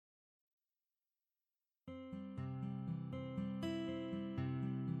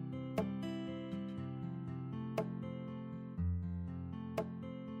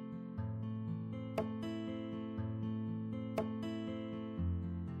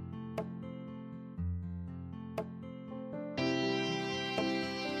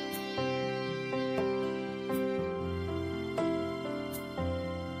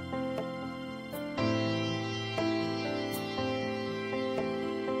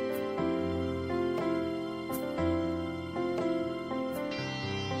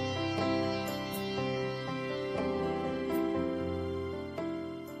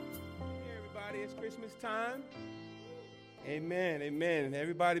Christmas time. Amen, amen.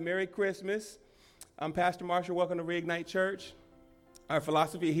 Everybody, Merry Christmas. I'm Pastor Marshall. Welcome to Reignite Church. Our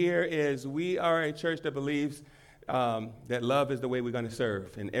philosophy here is we are a church that believes that love is the way we're going to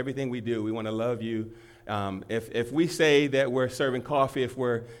serve. In everything we do, we want to love you. If we say that we're serving coffee, if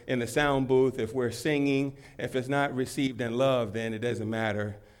we're in the sound booth, if we're singing, if it's not received in love, then it doesn't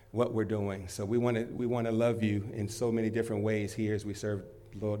matter what we're doing. So we want to love you in so many different ways here as we serve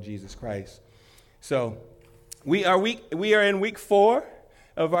Lord Jesus Christ. So we are in week 4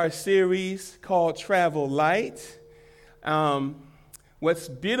 of our series called Travel Light. What's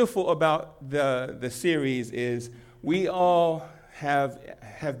beautiful about the series is we all have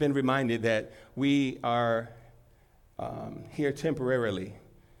been reminded that we are here temporarily.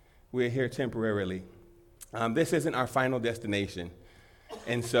 We're here temporarily. This isn't our final destination.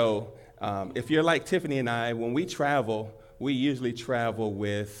 And so if you're like Tiffany and I, when we travel, we usually travel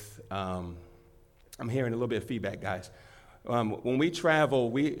with, I'm hearing a little bit of feedback, guys. When we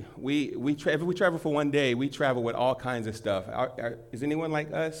travel, if we travel for one day, we travel with all kinds of stuff. Is anyone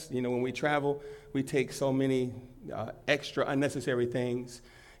like us? You know, when we travel, we take so many extra unnecessary things.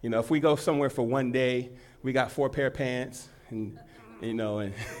 You know, if we go somewhere for one day, we got 4 pair of pants, and you know,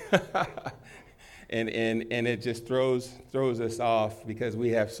 and and it just throws us off because we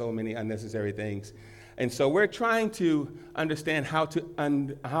have so many unnecessary things. And so we're trying to understand how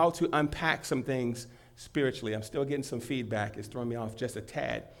to unpack some things spiritually. I'm still getting some feedback. It's throwing me off just a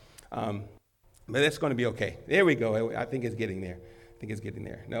tad. But it's going to be okay. There we go. I think it's getting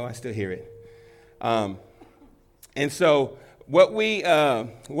there. No, I still hear it. And so what we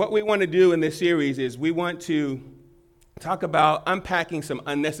want to do in this series is we want to talk about unpacking some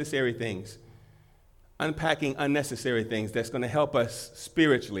unnecessary things. Unpacking unnecessary things that's going to help us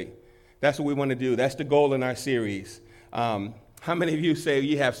spiritually. That's what we want to do. That's the goal in our series. How many of you say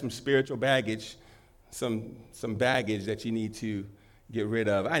you have some spiritual baggage, some baggage that you need to get rid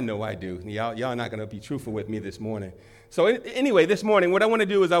of? I know I do. Y'all are not going to be truthful with me this morning. So anyway, this morning, what I want to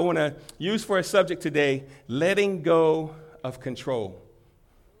do is I want to use for a subject today, letting go of control.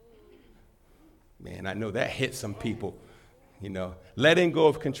 Man, I know that hit some people, you know, letting go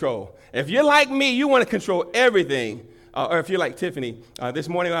of control. If you're like me, you want to control everything. Or if you're like Tiffany, this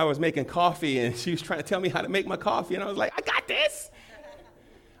morning I was making coffee and she was trying to tell me how to make my coffee. And I was like, I got this.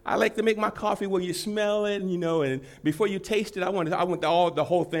 I like to make my coffee where you smell it, you know, and before you taste it, I want the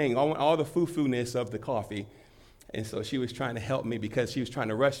whole thing. I want all the foo-foo-ness of the coffee. And so she was trying to help me because she was trying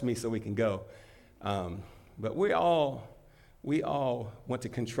to rush me so we can go. But we all want to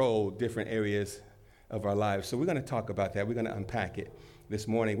control different areas of our lives. So we're going to talk about that. We're going to unpack it this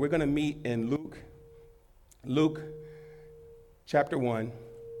morning. We're going to meet in Luke chapter 1,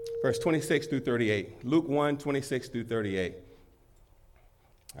 verse 26 through 38. Luke 1, 26 through 38.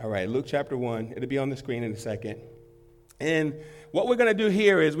 All right, Luke chapter 1. It'll be on the screen in a second. And what we're going to do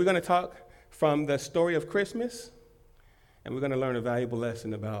here is we're going to talk from the story of Christmas, and we're going to learn a valuable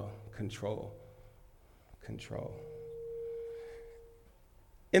lesson about control. Control.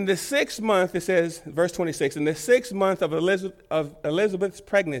 In the 6th month, it says, verse 26, in the 6th month of Elizabeth's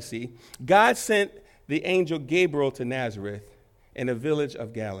pregnancy, God sent the angel Gabriel to Nazareth in a village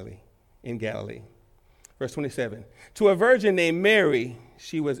of Galilee, in Galilee. Verse 27, to a virgin named Mary,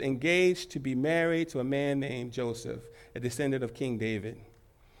 she was engaged to be married to a man named Joseph, a descendant of King David.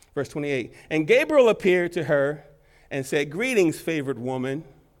 Verse 28, and Gabriel appeared to her and said, greetings, favored woman,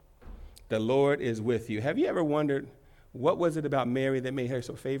 the Lord is with you. Have you ever wondered, what was it about Mary that made her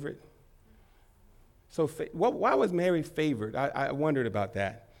so favored? Why was Mary favored? I wondered about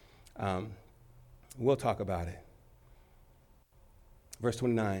that. We'll talk about it. Verse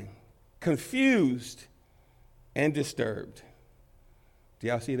 29, confused and disturbed. Do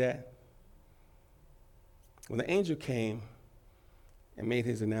y'all see that? When the angel came and made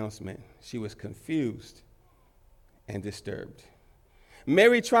his announcement, she was confused and disturbed.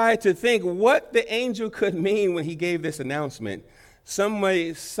 Mary tried to think what the angel could mean when he gave this announcement. Some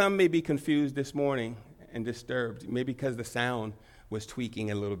may be confused this morning and disturbed, maybe because the sound was tweaking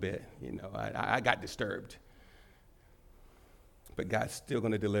a little bit. You know, I got disturbed. But God's still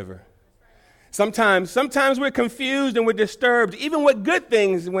going to deliver. Sometimes we're confused and we're disturbed, even with good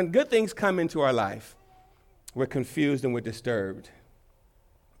things. When good things come into our life, we're confused and we're disturbed.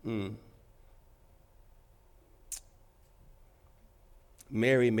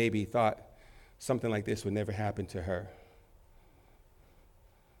 Mary maybe thought something like this would never happen to her.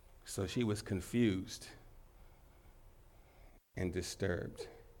 So she was confused and disturbed.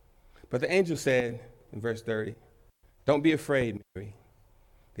 But the angel said in verse 30, don't be afraid, Mary,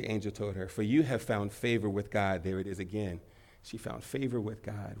 the angel told her, for you have found favor with God. There it is again. She found favor with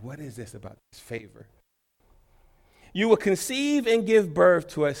God. What is this about this favor? You will conceive and give birth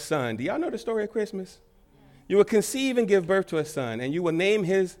to a son. Do y'all know the story of Christmas? You will conceive and give birth to a son, and you will name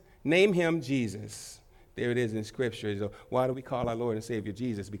him Jesus. There it is in Scripture. So why do we call our Lord and Savior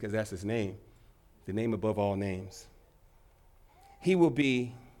Jesus? Because that's his name, the name above all names. He will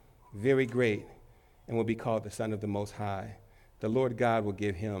be very great and will be called the Son of the Most High. The Lord God will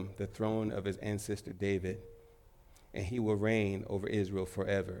give him the throne of his ancestor David, and he will reign over Israel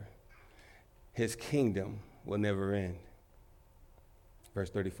forever. His kingdom will never end. Verse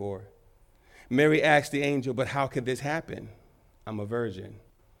 34. Mary asked the angel, but how could this happen? I'm a virgin.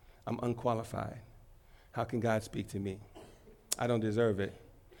 I'm unqualified. How can God speak to me? I don't deserve it.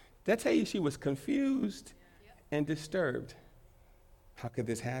 Did I tell you she was confused and disturbed? How could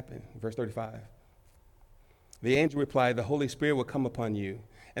this happen? Verse 35. The angel replied, the Holy Spirit will come upon you,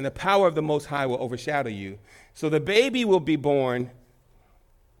 and the power of the Most High will overshadow you. So the baby will be born,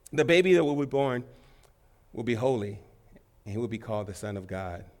 the baby that will be born will be holy, and he will be called the Son of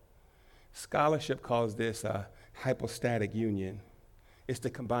God. Scholarship calls this a hypostatic union. It's the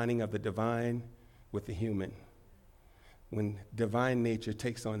combining of the divine with the human. When divine nature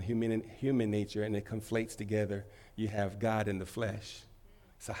takes on human nature and it conflates together, you have God in the flesh.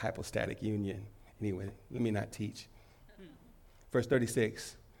 It's a hypostatic union. Anyway, let me not teach. Verse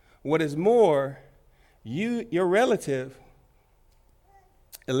 36. What is more, your relative,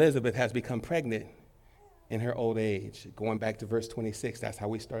 Elizabeth, has become pregnant in her old age. Going back to verse 26, that's how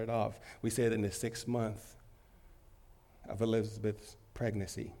we started off. We said in the 6th month of Elizabeth's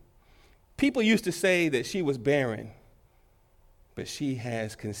pregnancy. People used to say that she was barren, but she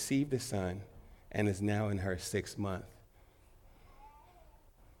has conceived a son and is now in her 6th month.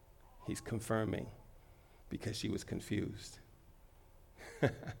 He's confirming because she was confused.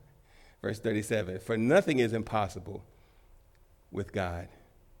 Verse 37, for nothing is impossible with God.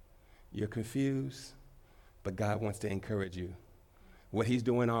 You're confused, but God wants to encourage you. What he's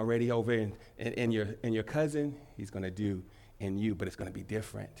doing already over in your cousin, he's going to do in you, but it's going to be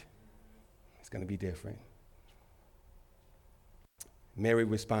different. It's going to be different. Mary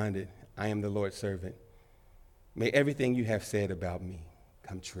responded, I am the Lord's servant. May everything you have said about me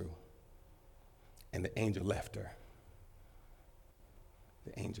come true. And the angel left her.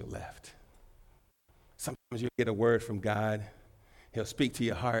 The angel left. Sometimes you get a word from God. He'll speak to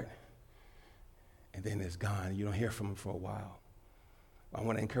your heart, and then it's gone. You don't hear from him for a while. I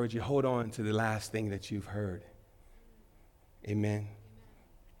want to encourage you, hold on to the last thing that you've heard. Amen.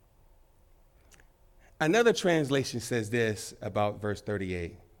 Another translation says this about verse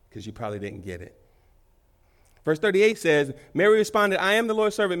 38, because you probably didn't get it. Verse 38 says, Mary responded, I am the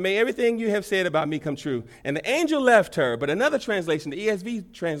Lord's servant. May everything you have said about me come true. And the angel left her. But another translation, the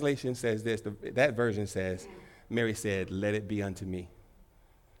ESV translation says this. That version says, Mary said, let it be unto me.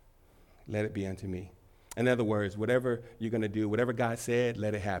 Let it be unto me. In other words, whatever you're going to do, whatever God said,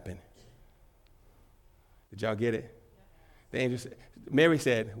 let it happen. Did y'all get it? The angel said, Mary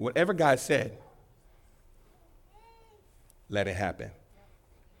said, whatever God said, let it happen.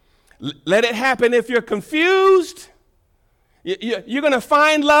 Let it happen if you're confused. You're going to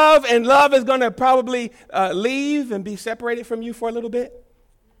find love, and love is going to probably leave and be separated from you for a little bit.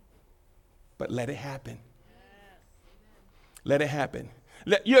 But let it happen. Let it happen.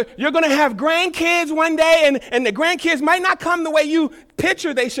 You're going to have grandkids one day, and the grandkids might not come the way you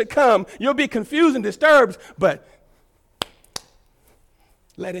picture they should come. You'll be confused and disturbed, but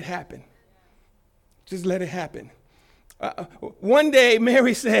let it happen. Just let it happen. One day,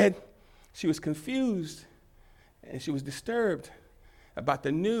 Mary said she was confused and she was disturbed about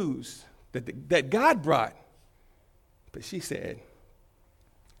the news that God brought. But she said,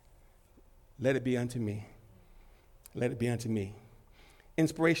 let it be unto me. Let it be unto me.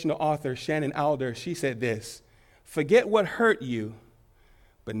 Inspirational author Shannon Alder, she said this, forget what hurt you,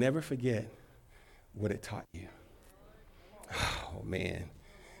 but never forget what it taught you. Oh, man.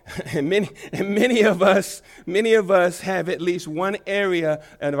 And many of us have at least one area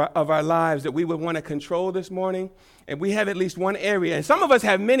of our lives that we would want to control this morning. And we have at least one area. And some of us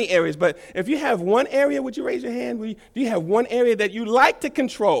have many areas, but if you have one area, would you raise your hand? Do you have one area that you like to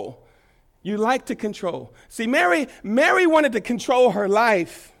control? You like to control. See, Mary wanted to control her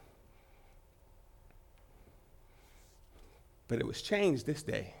life. But it was changed this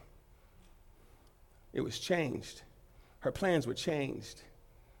day. It was changed. Her plans were changed.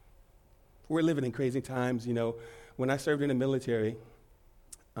 We're living in crazy times, you know. When I served in the military,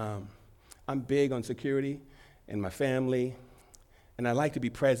 I'm big on security and my family, and I like to be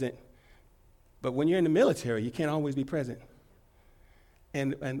present. But when you're in the military, you can't always be present.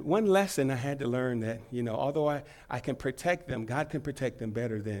 And one lesson I had to learn that, although I can protect them, God can protect them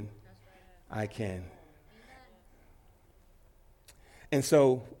better than I can. And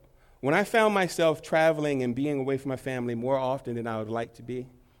so when I found myself traveling and being away from my family more often than I would like to be,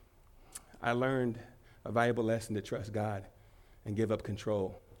 I learned a valuable lesson to trust God and give up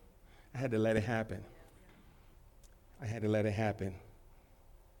control. I had to let it happen. I had to let it happen.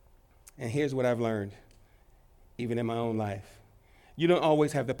 And here's what I've learned, even in my own life. You don't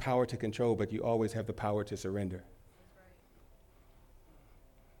always have the power to control, but you always have the power to surrender.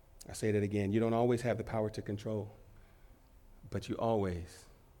 I say that again. You don't always have the power to control, but you always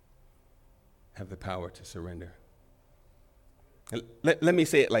have the power to surrender. Let me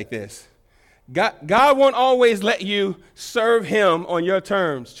say it like this. God won't always let you serve him on your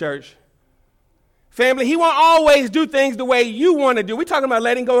terms, church. Family, he won't always do things the way you want to do. We're talking about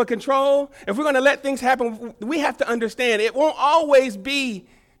letting go of control. If we're going to let things happen, we have to understand it won't always be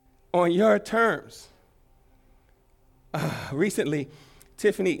on your terms. Recently,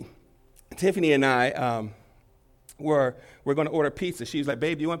 Tiffany and I we're going to order pizza. She was like,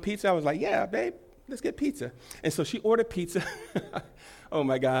 babe, do you want pizza? I was like, yeah, babe, let's get pizza. And so she ordered pizza. Oh,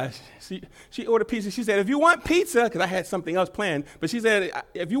 my gosh. She ordered pizza. She said, if you want pizza, because I had something else planned, but she said,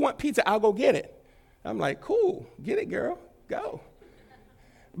 if you want pizza, I'll go get it. I'm like, cool, get it, girl, go.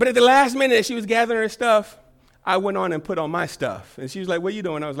 But at the last minute as she was gathering her stuff, I went on and put on my stuff. And she was like, what are you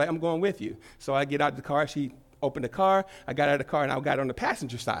doing? I was like, I'm going with you. So I get out the car. She opened the car. I got out of the car, and I got on the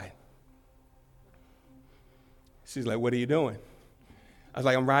passenger side. She's like, what are you doing? I was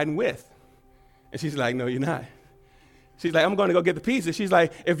like, I'm riding with. And she's like, no, you're not. She's like, I'm going to go get the pizza. She's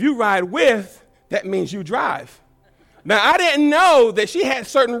like, if you ride with, that means you drive. Now, I didn't know that she had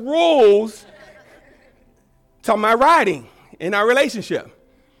certain rules to my riding in our relationship.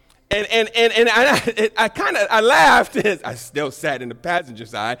 And I laughed as I still sat in the passenger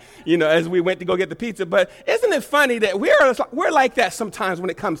side, as we went to go get the pizza. But isn't it funny that we're like that sometimes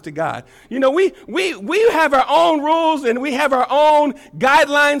when it comes to God? We have our own rules and we have our own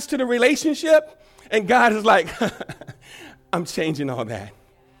guidelines to the relationship. And God is like, I'm changing all that.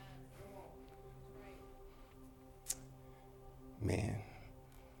 Man,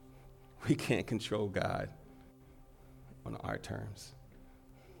 we can't control God on our terms.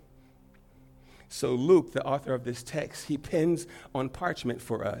 So Luke, the author of this text, he pens on parchment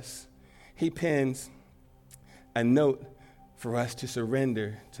for us. He pens a note for us to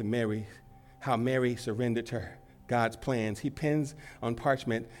surrender to Mary, how Mary surrendered to God's plans. He pens on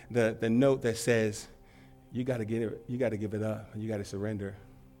parchment the note that says, you got to give it up. You got to surrender.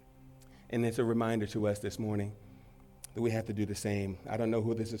 And it's a reminder to us this morning that we have to do the same. I don't know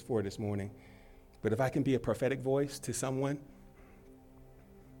who this is for this morning, but if I can be a prophetic voice to someone,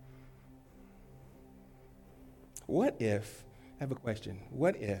 what if, I have a question,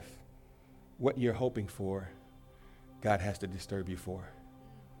 what if what you're hoping for, God has to disturb you for?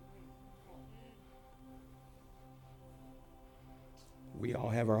 We all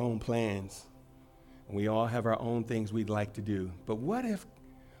have our own plans, and we all have our own things we'd like to do. But what if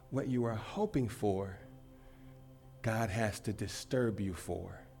what you are hoping for, God has to disturb you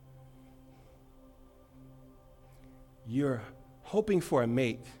for? You're hoping for a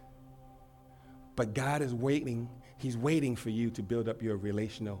mate, but God is waiting. He's waiting for you to build up your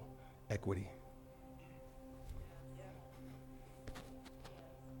relational equity.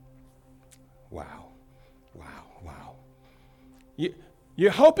 Wow.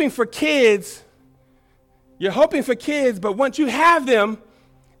 You're hoping for kids. You're hoping for kids, but once you have them,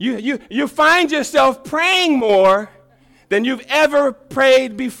 you find yourself praying more than you've ever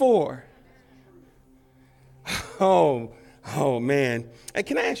prayed before. Oh man. And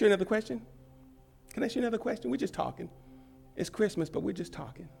can I ask you another question? Can I ask you another question? We're just talking. It's Christmas, but we're just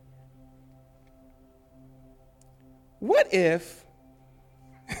talking. What if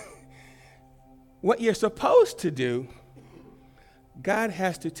what you're supposed to do, God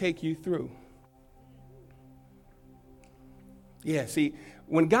has to take you through? Yeah, see,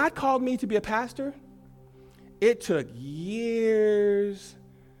 when God called me to be a pastor, it took years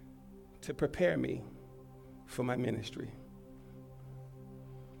to prepare me for my ministry.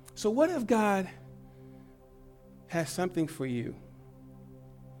 So what if God has something for you?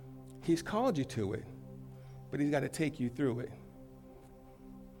 He's called you to it, but he's got to take you through it.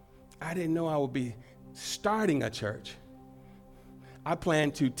 I didn't know I would be starting a church. I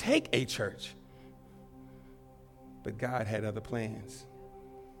planned to take a church, but God had other plans.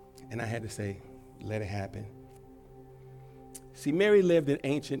 And I had to say, let it happen. See, Mary lived in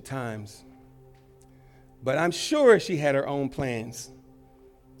ancient times, but I'm sure she had her own plans.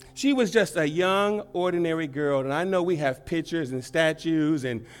 She was just a young, ordinary girl. And I know we have pictures and statues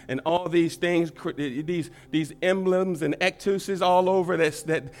and all these things, these emblems and ectuses all over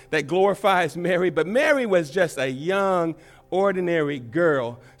that glorifies Mary. But Mary was just a young, ordinary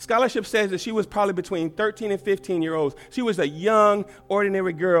girl. Scholarship says that she was probably between 13 and 15 years old. She was a young,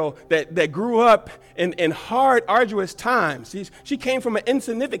 ordinary girl that grew up in hard, arduous times. She came from an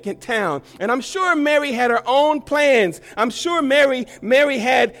insignificant town. And I'm sure Mary had her own plans. I'm sure Mary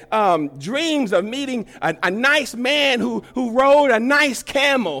had dreams of meeting a nice man who rode a nice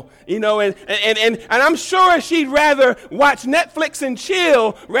camel, and I'm sure she'd rather watch Netflix and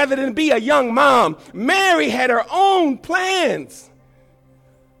chill rather than be a young mom. Mary had her own plans.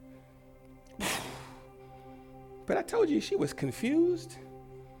 But I told you she was confused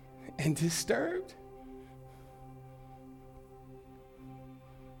and disturbed.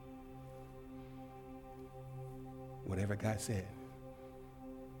 Whatever God said.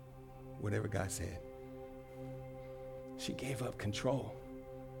 Whatever God said. She gave up control.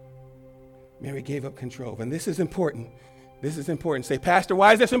 Mary gave up control. And this is important. This is important. Say, Pastor,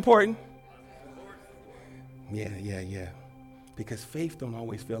 why is this important? Yeah. Because faith don't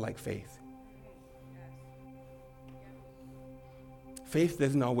always feel like faith. Faith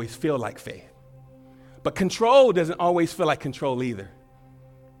doesn't always feel like faith. But control doesn't always feel like control either.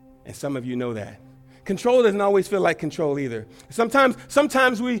 And some of you know that. Control doesn't always feel like control either.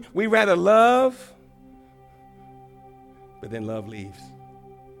 Sometimes we rather love, but then love leaves.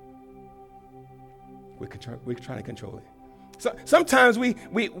 We're trying to control it. So sometimes we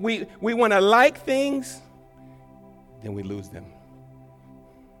want to like things, then we lose them.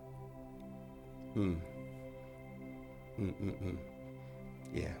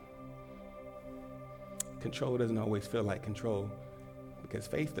 Yeah. Control doesn't always feel like control because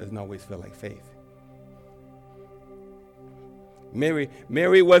faith doesn't always feel like faith.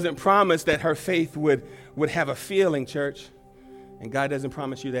 Mary wasn't promised that her faith would have a feeling, church. And God doesn't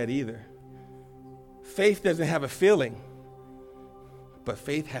promise you that either. Faith doesn't have a feeling, but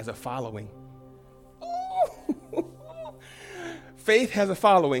faith has a following. Faith has a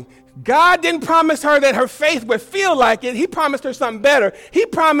following. God didn't promise her that her faith would feel like it. He promised her something better. He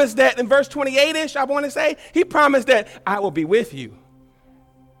promised that in verse 28-ish, I want to say, he promised that I will be with you.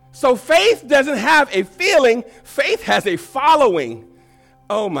 So faith doesn't have a feeling. Faith has a following.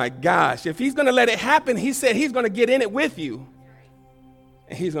 Oh my gosh. If he's going to let it happen, he said he's going to get in it with you.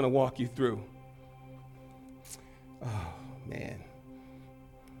 And he's going to walk you through. Oh man.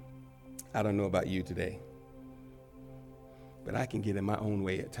 I don't know about you today, but I can get in my own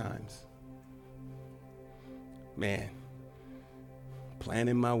way at times. Man,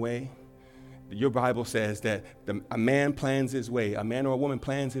 planning my way. Your Bible says that a man plans his way, a man or a woman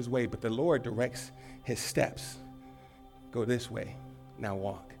plans his way, but the Lord directs his steps. Go this way, now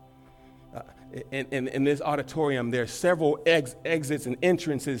walk. In this auditorium, there are several exits and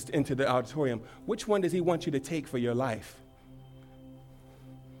entrances into the auditorium. Which one does he want you to take for your life?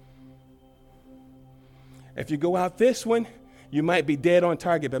 If you go out this one, you might be dead on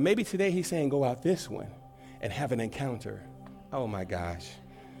target, but maybe today he's saying go out this one and have an encounter. Oh my gosh.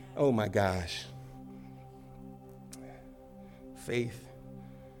 Oh my gosh. Faith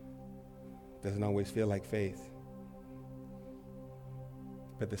doesn't always feel like faith.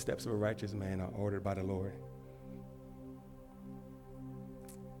 But the steps of a righteous man are ordered by the Lord.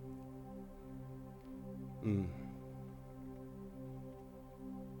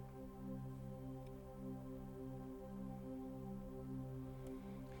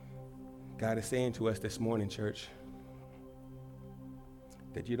 God is saying to us this morning, church,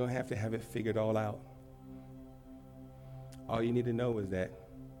 that you don't have to have it figured all out. All you need to know is that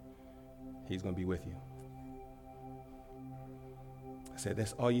he's going to be with you. I said,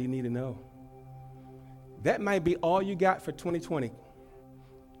 that's all you need to know. That might be all you got for 2020.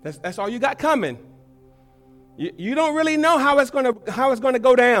 That's all you got coming. You don't really know how it's going to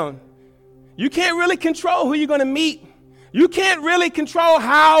go down. You can't really control who you're going to meet. You can't really control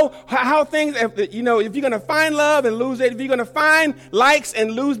how things, if you're going to find love and lose it, if you're going to find likes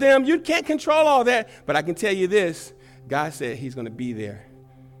and lose them, you can't control all that. But I can tell you this, God said he's going to be there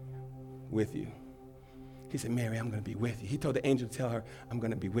with you. He said, Mary, I'm going to be with you. He told the angel to tell her, I'm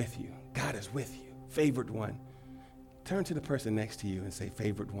going to be with you. God is with you. Favored one. Turn to the person next to you and say,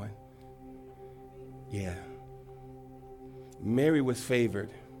 favored one. Yeah. Mary was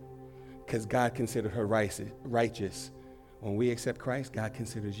favored because God considered her righteous. When we accept Christ, God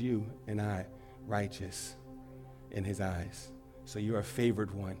considers you and I righteous in his eyes. So you're a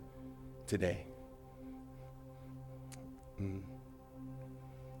favored one today.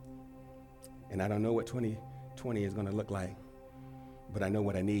 And I don't know what 2020 is going to look like, But I know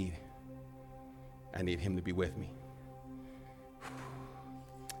what I need. I need him to be with me.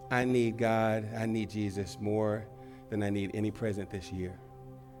 I need God, I need Jesus more than I need any present this year.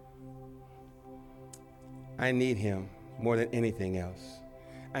 I need him more than anything else.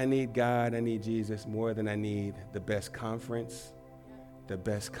 I need God, I need Jesus more than I need the best conference, the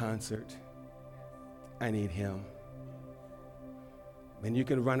best concert. I need him. And you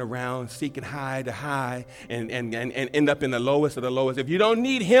can run around seeking high to high and end up in the lowest of the lowest. If you don't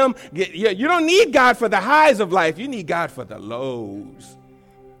need him, you don't need God for the highs of life. You need God for the lows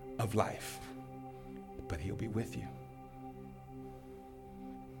of life. But he'll be with you.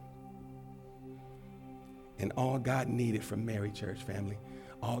 And all God needed from Mary, church family,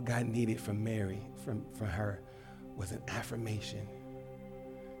 all God needed from Mary, from her, was an affirmation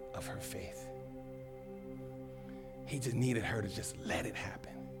of her faith. He just needed her to just let it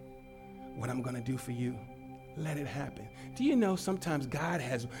happen. What I'm going to do for you, let it happen. Do you know sometimes God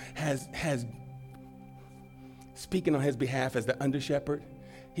has speaking on his behalf as the under shepherd,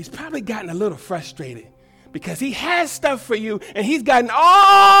 he's probably gotten a little frustrated because he has stuff for you and he's gotten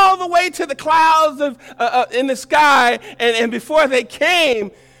all the way to the clouds in the sky, and before they came,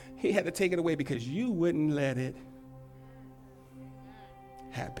 he had to take it away because you wouldn't let it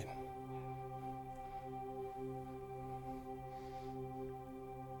happen.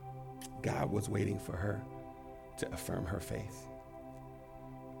 God was waiting for her to affirm her faith.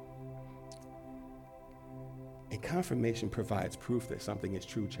 A confirmation provides proof that something is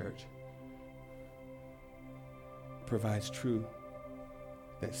true, church. It provides true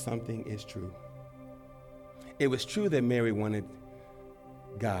that something is true. It was true that Mary wanted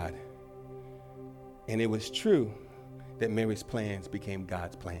God. And it was true that Mary's plans became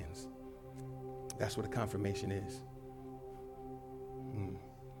God's plans. That's what a confirmation is.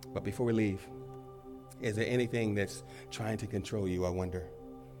 But before we leave, is there anything that's trying to control you, I wonder?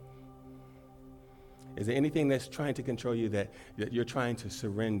 Is there anything that's trying to control you that you're trying to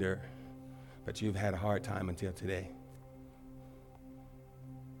surrender, but you've had a hard time until today?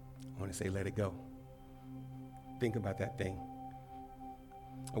 I want to say, let it go. Think about that thing.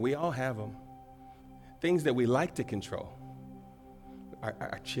 We all have them. Things that we like to control.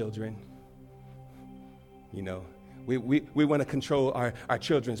 Our children, you know. We want to control our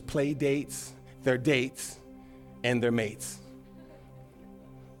children's play dates, their dates, and their mates.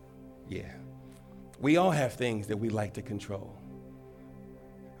 Yeah. We all have things that we like to control.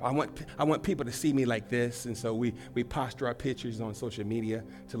 I want people to see me like this, and so we posture our pictures on social media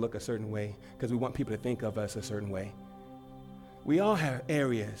to look a certain way because we want people to think of us a certain way. We all have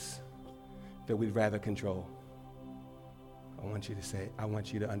areas that we'd rather control. I want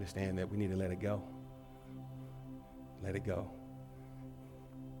you to understand that we need to let it go. Let it go.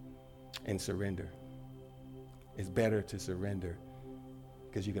 And surrender. It's better to surrender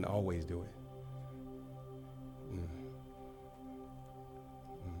because you can always do it.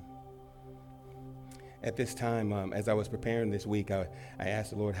 At this time, as I was preparing this week, I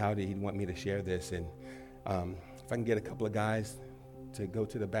asked the Lord how did he want me to share this. And if I can get a couple of guys to go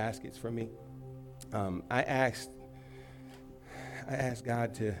to the baskets for me. I asked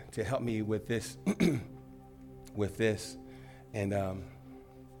God to help me with this. And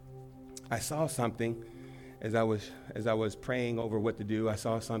I saw something as I was praying over what to do. I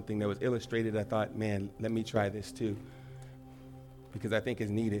saw something that was illustrated. I thought, man, let me try this too, because I think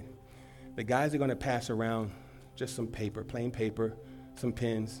it's needed. The guys are going to pass around just some paper, plain paper, some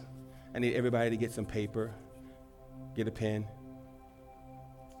pens. I need everybody to get some paper, get a pen.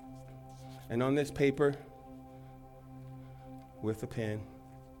 And on this paper, with a pen,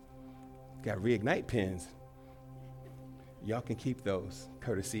 got Reignite pens. Y'all can keep those,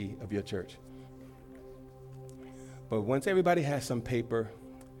 courtesy of your church. But once everybody has some paper,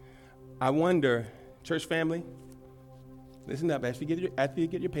 I wonder, church family, listen up. After you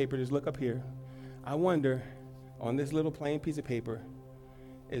get your paper, just look up here. I wonder, on this little plain piece of paper,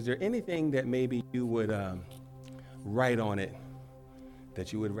 is there anything that maybe you would write on it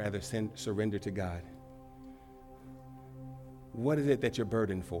that you would rather surrender to God? What is it that you're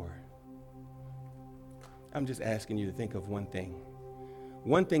burdened for? I'm just asking you to think of one thing.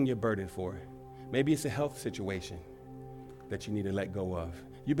 One thing you're burdened for. Maybe it's a health situation that you need to let go of.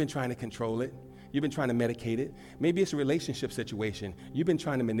 You've been trying to control it. You've been trying to medicate it. Maybe it's a relationship situation. You've been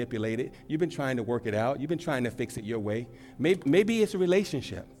trying to manipulate it. You've been trying to work it out. You've been trying to fix it your way. Maybe it's a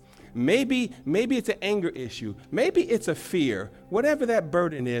relationship. Maybe it's an anger issue. Maybe it's a fear. Whatever that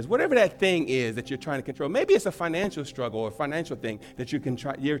burden is, whatever that thing is that you're trying to control. Maybe it's a financial struggle or a financial thing that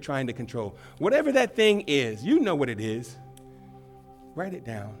you're trying to control. Whatever that thing is, you know what it is. Write it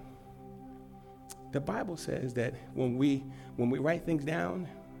down. The Bible says that when we write things down,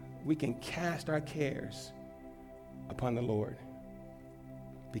 we can cast our cares upon the Lord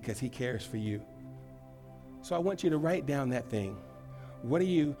because he cares for you. So I want you to write down that thing.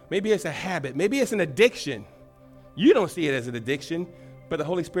 Maybe it's a habit, maybe it's an addiction. You don't see it as an addiction, but the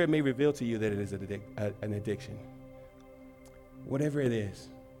Holy Spirit may reveal to you that it is an addiction. Whatever it is,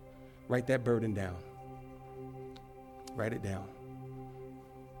 write that burden down. Write it down.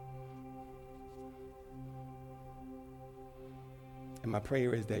 And my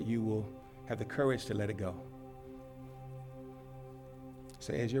prayer is that you will have the courage to let it go.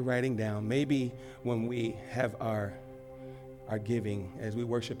 So as you're writing down, maybe when we have our giving, as we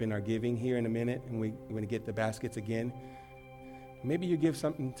worship in our giving here in a minute, and we're going to get the baskets again, maybe you give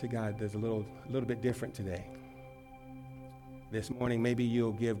something to God that's a little bit different today. This morning, maybe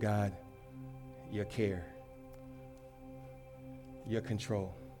you'll give God your care, your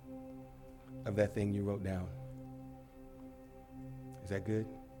control of that thing you wrote down. Is that good?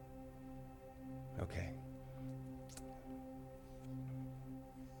 Okay.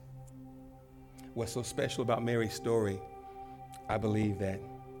 What's so special about Mary's story, I believe that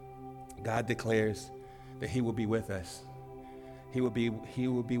God declares that he will be with us. He will be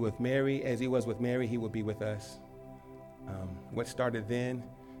with Mary. As he was with Mary, he will be with us. What started then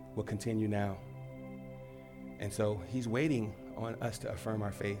will continue now. And so he's waiting on us to affirm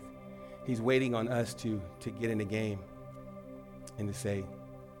our faith. He's waiting on us to get in the game and to say,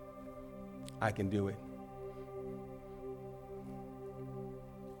 I can do it.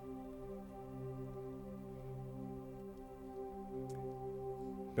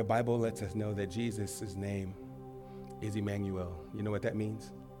 The Bible lets us know that Jesus' name is Emmanuel. You know what that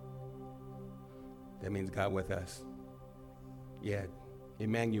means? That means God with us. Yeah,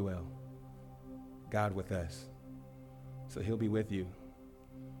 Emmanuel, God with us. So he'll be with you.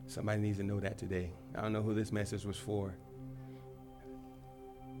 Somebody needs to know that today. I don't know who this message was for,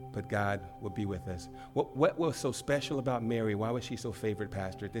 but God will be with us. What was so special about Mary? Why was she so favored,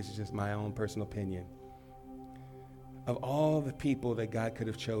 Pastor? This is just my own personal opinion. Of all the people that God could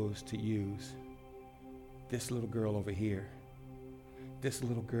have chose to use, this little girl over here, this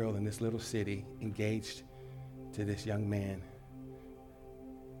little girl in this little city engaged to this young man,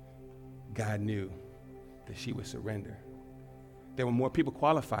 God knew that she would surrender. There were more people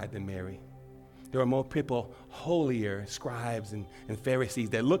qualified than Mary. There were more people holier, scribes and Pharisees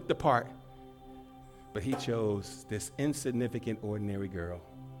that looked the part. But he chose this insignificant, ordinary girl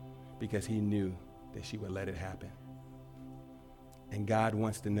because he knew that she would let it happen. And God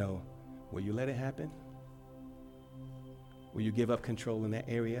wants to know, will you let it happen? Will you give up control in that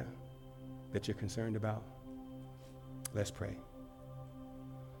area that you're concerned about? Let's pray.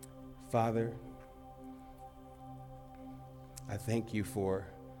 Father, I thank you for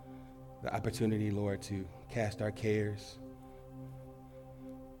the opportunity, Lord, to cast our cares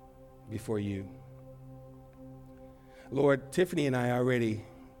before you. Lord, Tiffany and I already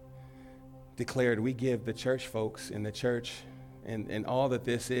declared we give the church folks in the church and all that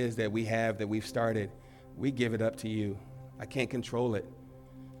this is that we have, that we've started, we give it up to you. I can't control it.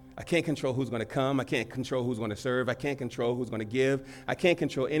 I can't control who's going to come. I can't control who's going to serve. I can't control who's going to give. I can't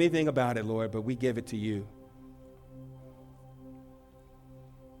control anything about it, Lord, but we give it to you.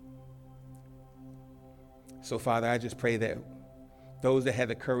 So, Father, I just pray that those that have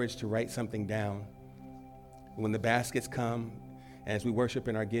the courage to write something down, when the baskets come, as we worship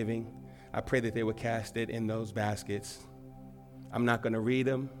in our giving, I pray that they would cast it in those baskets. I'm not going to read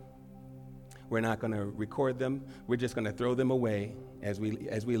them. We're not going to record them. We're just going to throw them away as we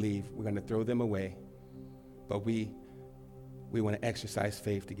leave. We're going to throw them away. But we want to exercise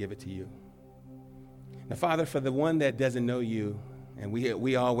faith to give it to you. Now, Father, for the one that doesn't know you, and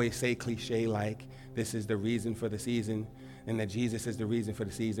we always say cliche-like, this is the reason for the season, and that Jesus is the reason for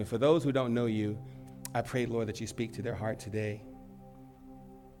the season. For those who don't know you, I pray, Lord, that you speak to their heart today.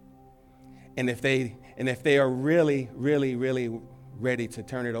 And if they are really, really, really ready to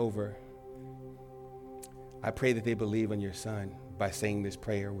turn it over, I pray that they believe in your Son by saying this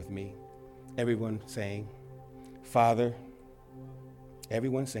prayer with me. Everyone saying, Father,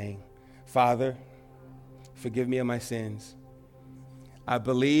 everyone saying, Father, forgive me of my sins. I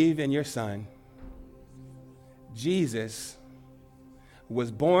believe in your Son. Jesus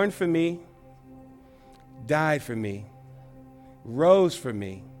was born for me, died for me, rose for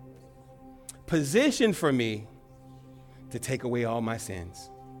me, positioned for me to take away all my sins.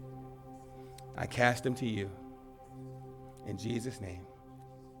 I cast them to you. In Jesus' name,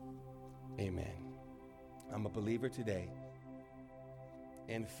 amen. I'm a believer today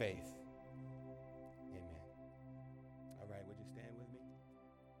in faith.